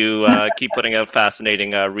when you keep putting out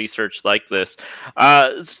fascinating research like this.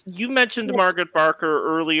 You mentioned Margaret Barker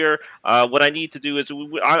earlier. What I need to do is,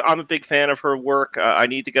 I'm a big fan of her work. I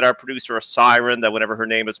need to get our producer a siren that whenever her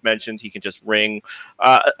name is mentioned, he can just ring.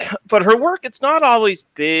 But her work, it's not always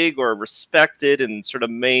big or respected in sort of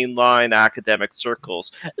mainline academic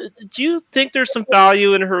circles. Do you think there's some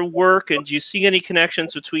value in her work, and do you see any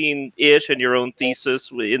connections between it and your own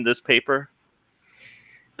thesis in this paper?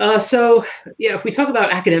 So yeah, if we talk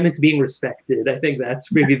about academics being respected, I think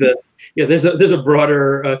that's maybe there's a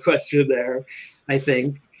broader question there, I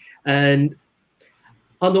think. And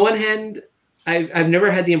on the one hand, I've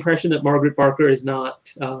never had the impression that Margaret Barker is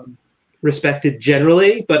not respected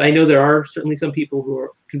generally, but I know there are certainly some people who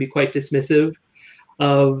can be quite dismissive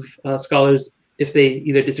of scholars if they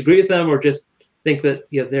either disagree with them or just think that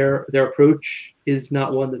their approach is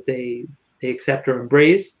not one that they accept or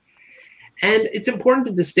embrace. And it's important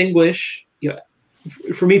to distinguish,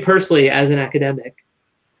 for me personally as an academic,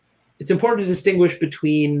 it's important to distinguish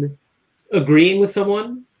between agreeing with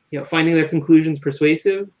someone, finding their conclusions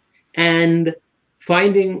persuasive, and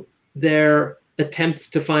finding their attempts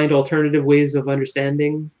to find alternative ways of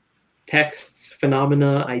understanding texts,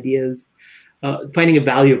 phenomena, ideas, finding it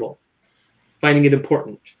valuable, finding it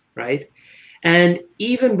important, right? And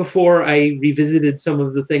even before I revisited some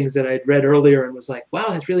of the things that I'd read earlier and was like, wow,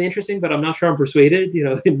 that's really interesting, but I'm not sure I'm persuaded,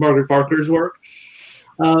 in Margaret Barker's work,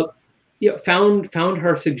 found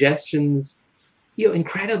her suggestions,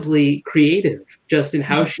 incredibly creative, just in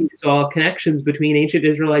how she saw connections between ancient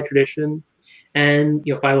Israelite tradition and,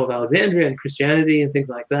 Philo of Alexandria and Christianity and things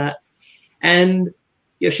like that. And,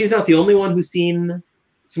 she's not the only one who's seen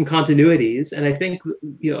some continuities. And I think,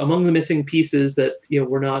 among the missing pieces that,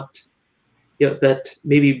 were not, that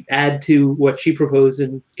maybe add to what she proposed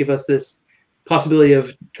and give us this possibility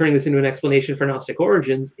of turning this into an explanation for Gnostic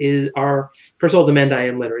origins are, first of all, the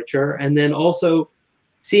Mandaean literature, and then also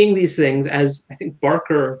seeing these things as I think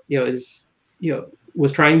Barker,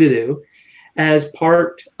 was trying to do, as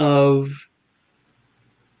part of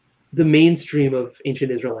the mainstream of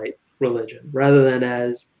ancient Israelite religion, rather than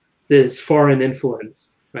as this foreign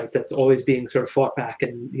influence, right? That's always being sort of fought back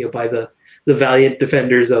and by the valiant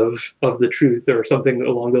defenders of the truth or something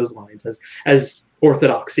along those lines, as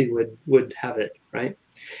orthodoxy would have it, right?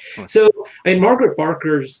 So, I mean, Margaret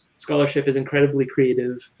Barker's scholarship is incredibly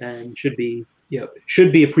creative and should be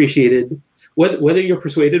appreciated. Whether you're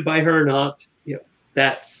persuaded by her or not,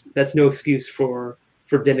 that's no excuse for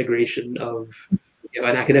denigration of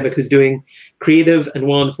an academic who's doing creative and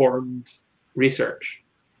well-informed research.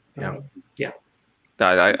 Yeah.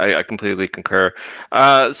 I completely concur.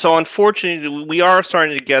 So unfortunately, we are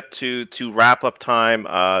starting to get to wrap up time.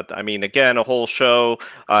 I mean, again, a whole show.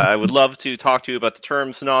 I would love to talk to you about the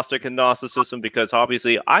terms Gnostic and Gnosticism, because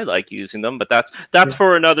obviously I like using them, but that's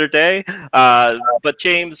for another day. But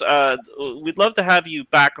James, we'd love to have you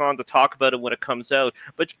back on to talk about it when it comes out.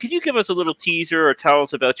 But could you give us a little teaser or tell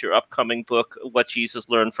us about your upcoming book, What Jesus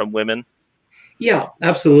Learned from Women? Yeah,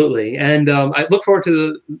 absolutely. And I look forward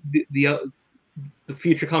to the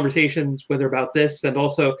future conversations, whether about this and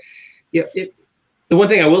also, the one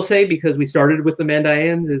thing I will say, because we started with the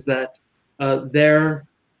Mandaeans, is that their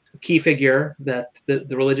key figure that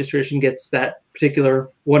the religious tradition gets that particular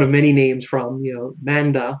one of many names from,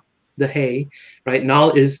 Manda, the hay, right?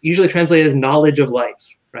 Is usually translated as knowledge of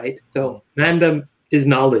life, right? So Manda is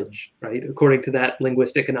knowledge, right? According to that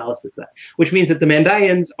linguistic analysis, which means that the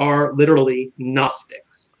Mandaeans are literally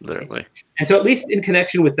Gnostics. Literally. And so at least in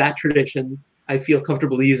connection with that tradition, I feel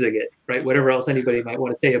comfortable using it, right? Whatever else anybody might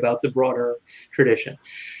want to say about the broader tradition.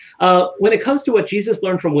 When it comes to What Jesus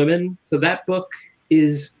Learned from Women, so that book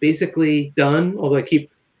is basically done, although I keep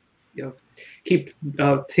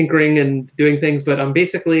tinkering and doing things, but I'm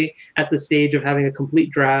basically at the stage of having a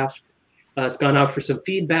complete draft. It's gone out for some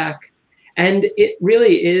feedback, and it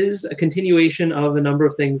really is a continuation of a number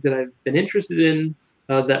of things that I've been interested in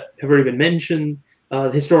that have already been mentioned. The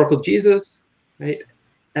historical Jesus, right,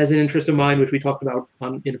 as an interest of mine, which we talked about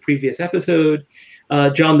in a previous episode,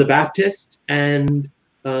 John the Baptist, and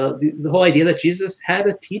the whole idea that Jesus had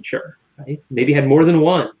a teacher, right? Maybe had more than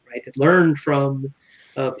one, right? That learned from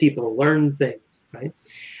people, learned things, right?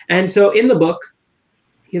 And so in the book,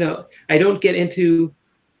 I don't get into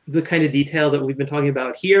the kind of detail that we've been talking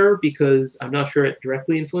about here because I'm not sure it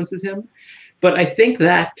directly influences him. But I think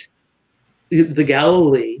that the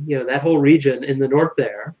Galilee, that whole region in the north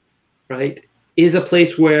there, right, is a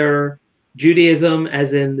place where Judaism,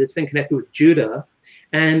 as in this thing connected with Judah,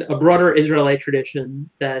 and a broader Israelite tradition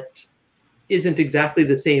that isn't exactly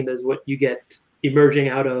the same as what you get emerging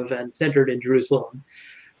out of and centered in Jerusalem,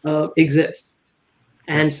 exists.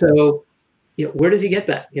 And so, where does he get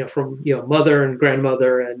that? From mother and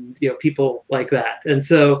grandmother and people like that. And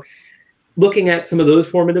so, looking at some of those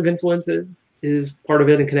formative influences is part of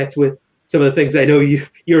it, and connects with some of the things I know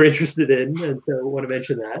you're interested in, and so I want to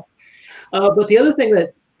mention that. But the other thing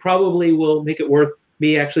that probably will make it worth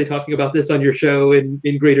me actually talking about this on your show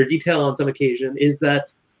in greater detail on some occasion is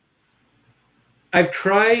that I've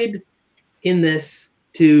tried in this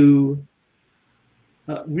to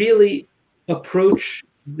really approach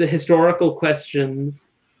the historical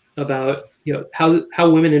questions about how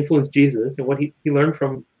women influenced Jesus and what he learned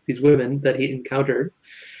from these women that he encountered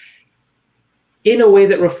in a way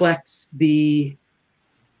that reflects the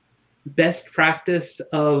best practice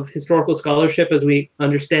of historical scholarship as we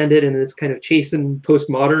understand it in this kind of chastened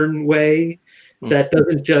postmodern way that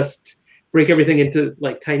doesn't just break everything into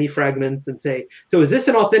like tiny fragments and say, so is this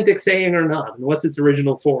an authentic saying or not? And what's its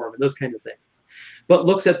original form and those kind of things, but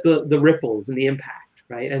looks at the ripples and the impact,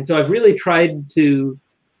 right? And so I've really tried to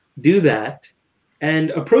do that, and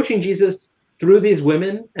approaching Jesus through these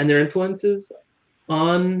women and their influences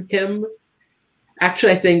on him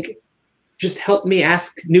actually, I think, just helped me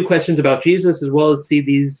ask new questions about Jesus, as well as see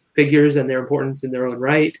these figures and their importance in their own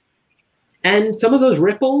right. And some of those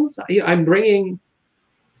ripples, I'm bringing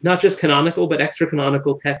not just canonical, but extra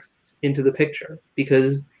canonical texts into the picture,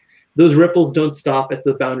 because those ripples don't stop at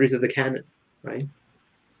the boundaries of the canon, right?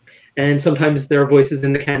 And sometimes there are voices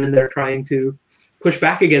in the canon that are trying to push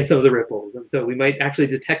back against some of the ripples. And so we might actually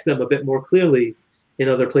detect them a bit more clearly in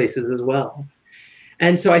other places as well.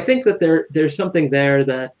 And so I think that there's something there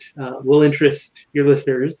that will interest your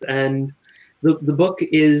listeners. And the book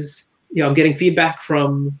is, I'm getting feedback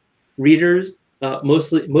from readers,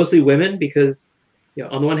 mostly women, because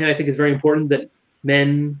on the one hand, I think it's very important that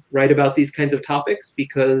men write about these kinds of topics,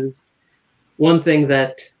 because one thing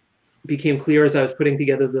that became clear as I was putting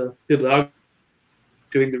together the bibliography,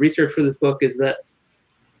 doing the research for this book, is that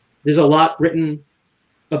there's a lot written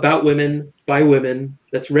about women by women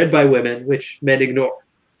that's read by women, which men ignore,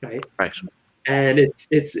 right? Right. And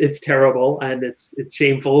it's terrible and it's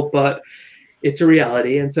shameful, but it's a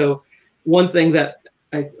reality. And so one thing that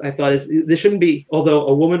I thought is this shouldn't be, although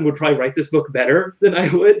a woman would probably write this book better than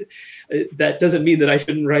I would, that doesn't mean that I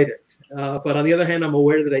shouldn't write it. But on the other hand, I'm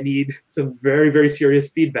aware that I need some very, very serious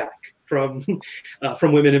feedback from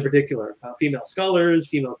women in particular, female scholars,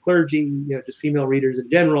 female clergy, just female readers in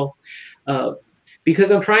general,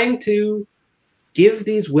 because I'm trying to give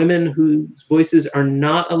these women whose voices are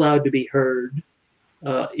not allowed to be heard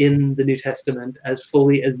in the New Testament as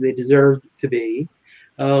fully as they deserve to be,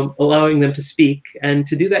 allowing them to speak. And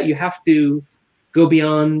to do that, you have to go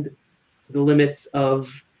beyond the limits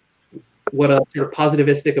of what a sort of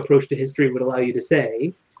positivistic approach to history would allow you to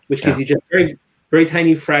say, which gives you just very, very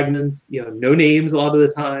tiny fragments, no names a lot of the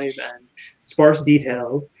time, and sparse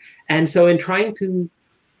details. And so in trying to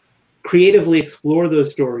creatively explore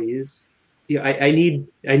those stories, I need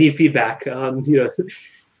feedback.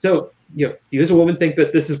 So you as a woman think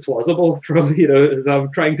that this is plausible from as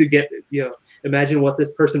I'm trying to get imagine what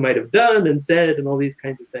this person might have done and said and all these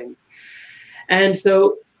kinds of things. And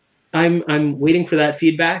so I'm waiting for that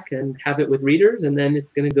feedback and have it with readers, and then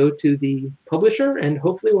it's going to go to the publisher, and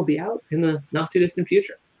hopefully will be out in the not too distant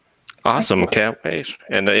future. Awesome. Can't wait.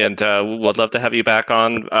 And we'd love to have you back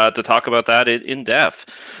on to talk about that in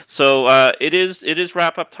depth. So it is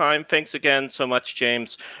wrap up time. Thanks again so much,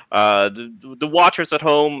 James. The watchers at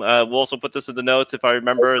home, we'll also put this in the notes if I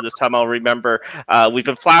remember. This time I'll remember. We've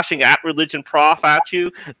been flashing at Religion Prof at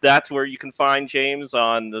you. That's where you can find James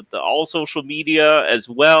on all social media, as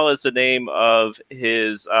well as the name of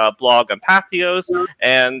his blog on Patheos.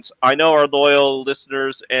 And I know our loyal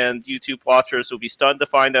listeners and YouTube watchers will be stunned to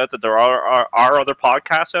find out that there are other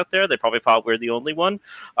podcasts out there. They probably thought we're the only one,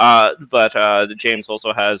 but James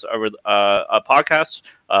also has a podcast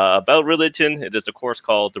about religion. It is a course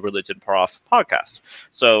called the Religion Prof podcast,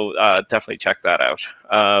 so definitely check that out.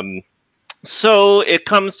 So it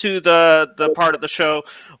comes to the part of the show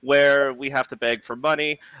where we have to beg for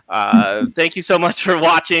money. Thank you so much for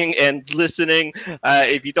watching and listening.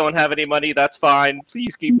 If you don't have any money, that's fine.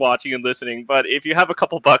 Please keep watching and listening. But if you have a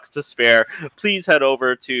couple bucks to spare, please head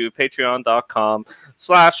over to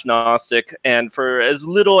patreon.com/Gnostic. And for as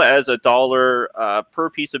little as $1 per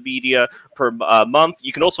piece of media per month,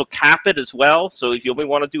 you can also cap it as well. So if you only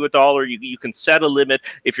want to do $1, you can set a limit.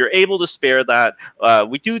 If you're able to spare that,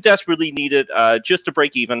 we do desperately need it just to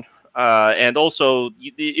break even. And also,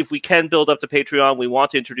 if we can build up to Patreon, we want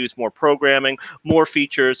to introduce more programming, more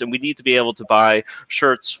features, and we need to be able to buy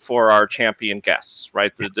shirts for our champion guests,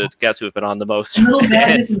 right? The guests who have been on the most. Little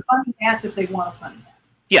badges and funny hats if they want a funny hat.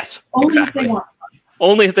 Yes, only exactly. If they want.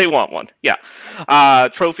 Only if they want one, yeah.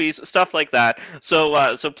 Trophies, stuff like that. So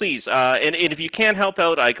please, and if you can't help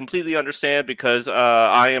out, I completely understand, because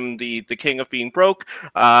I am the king of being broke.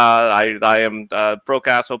 I am broke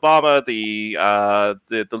ass Obama, the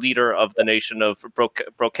leader of the nation of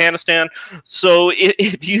Brokanistan. So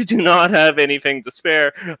if you do not have anything to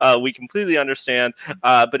spare, we completely understand.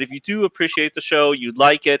 But if you do appreciate the show, you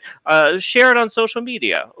like it, share it on social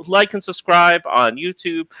media, like and subscribe on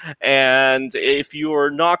YouTube, and if you are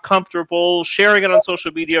not comfortable sharing it on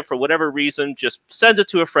social media for whatever reason, just send it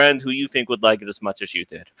to a friend who you think would like it as much as you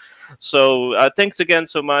did. So thanks again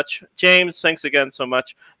so much. James, thanks again so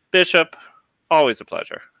much. Bishop, always a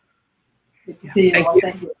pleasure. Good to see you all.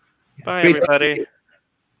 Thank you. Bye, everybody.